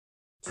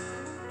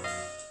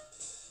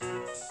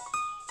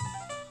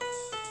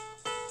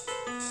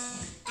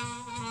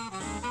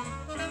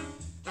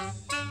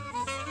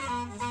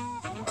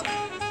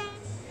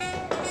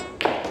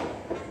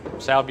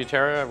Sal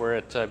Butera. We're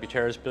at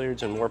Butera's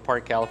Billiards in Moore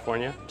Park,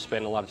 California.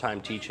 Spend a lot of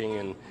time teaching,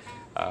 and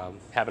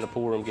having a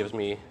pool room gives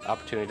me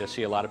opportunity to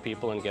see a lot of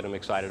people and get them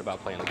excited about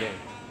playing the game.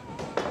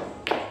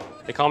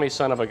 They call me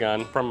son of a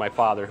gun from my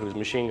father, who's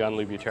Machine Gun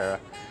Lou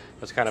Butera.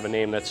 That's kind of a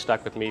name that's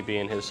stuck with me,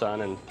 being his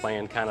son and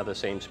playing kind of the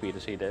same speed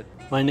as he did.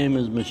 My name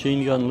is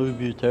Machine Gun Lou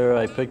Butera.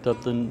 I picked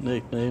up the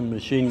nickname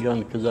Machine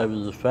Gun because I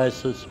was the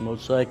fastest,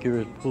 most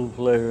accurate pool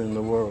player in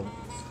the world.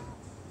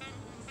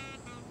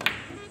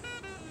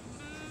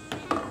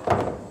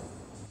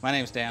 My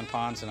name is Dan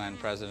Pons, and I'm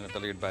president of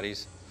Billiard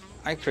Buddies.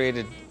 I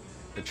created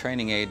a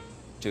training aid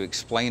to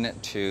explain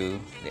it to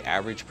the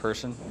average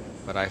person,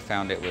 but I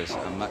found it was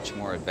a much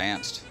more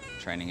advanced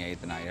training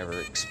aid than I ever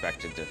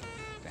expected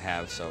to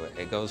have. So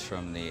it goes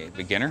from the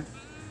beginner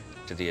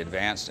to the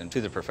advanced and to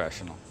the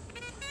professional,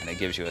 and it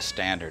gives you a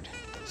standard,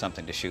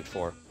 something to shoot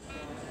for.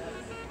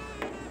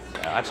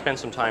 I've spent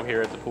some time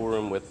here at the pool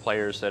room with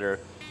players that are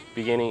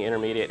beginning,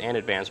 intermediate, and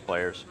advanced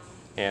players,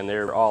 and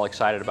they're all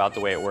excited about the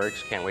way it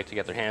works. Can't wait to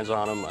get their hands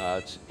on them.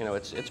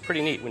 It's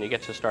pretty neat when you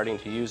get to starting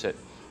to use it.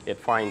 It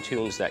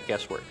fine-tunes that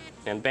guesswork,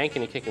 and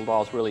banking and kicking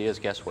balls really is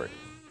guesswork.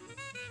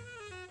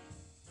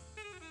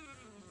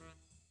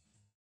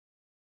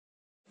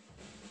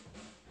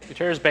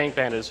 Butera's Bank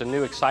Bandit is a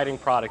new exciting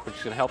product which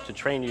is going to help to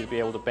train you to be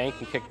able to bank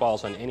and kick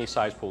balls on any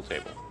size pool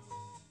table.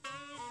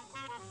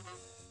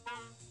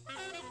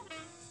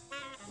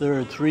 There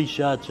are 3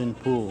 shots in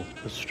pool: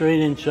 a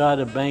straight-in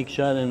shot, a bank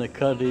shot, and a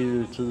cut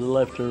either to the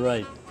left or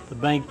right. The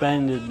Bank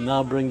Bandit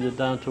now brings it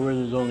down to where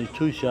there's only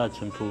 2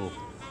 shots in pool: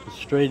 a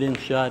straight-in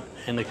shot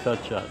and a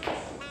cut shot.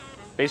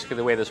 Basically,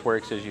 the way this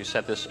works is you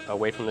set this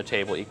away from the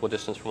table, equal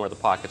distance from where the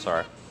pockets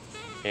are.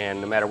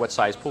 And no matter what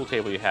size pool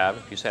table you have,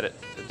 if you set it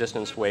a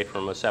distance away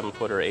from a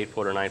 7-foot or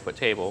 8-foot or 9-foot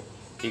table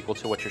equal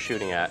to what you're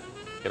shooting at,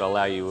 it'll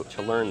allow you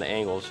to learn the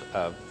angles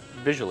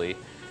visually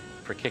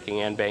for kicking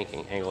and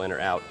banking, angle in or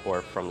out,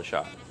 or from the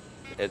shot.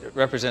 It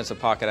represents a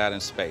pocket out in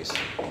space,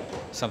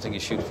 something you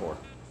shoot for.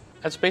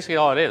 That's basically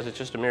all it is. It's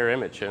just a mirror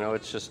image.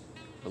 It's just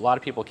a lot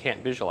of people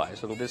can't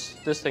visualize. And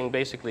this thing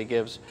basically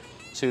gives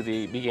to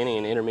the beginning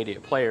and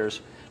intermediate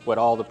players what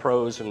all the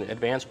pros and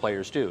advanced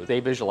players do. They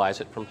visualize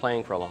it from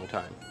playing for a long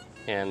time.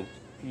 And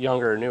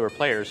younger, newer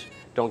players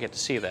don't get to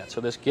see that. So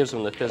this gives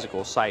them the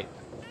physical sight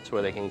to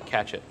where they can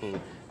catch it,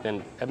 and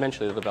then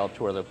eventually it'll develop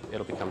to where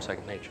it'll become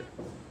second nature.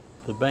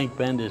 The Bank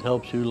Bandit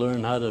helps you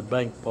learn how to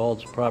bank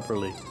balls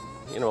properly.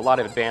 A lot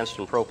of advanced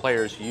and pro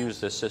players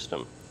use this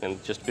system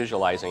and just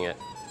visualizing it.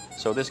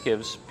 So this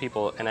gives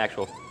people an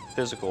actual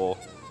physical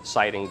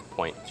sighting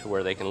point to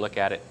where they can look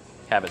at it,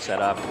 have it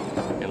set up,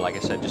 and like I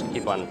said, just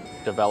keep on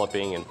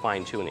developing and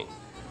fine-tuning.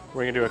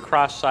 We're going to do a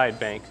cross-side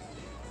bank.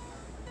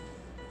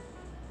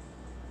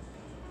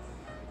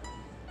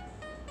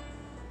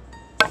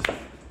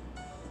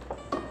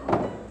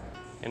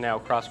 And now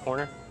cross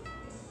corner.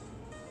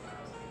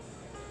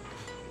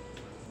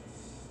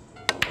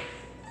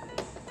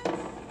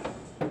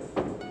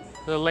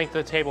 The length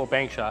of the table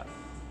bank shot.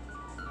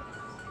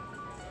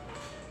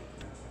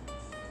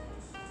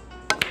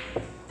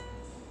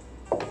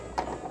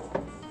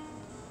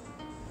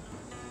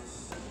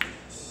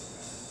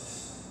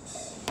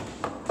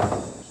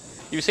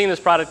 You've seen this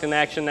product in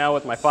action now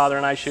with my father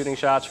and I shooting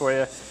shots for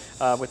you.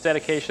 With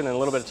dedication and a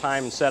little bit of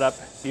time and setup,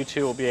 you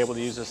too will be able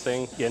to use this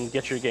thing and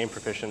get your game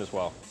proficient as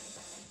well.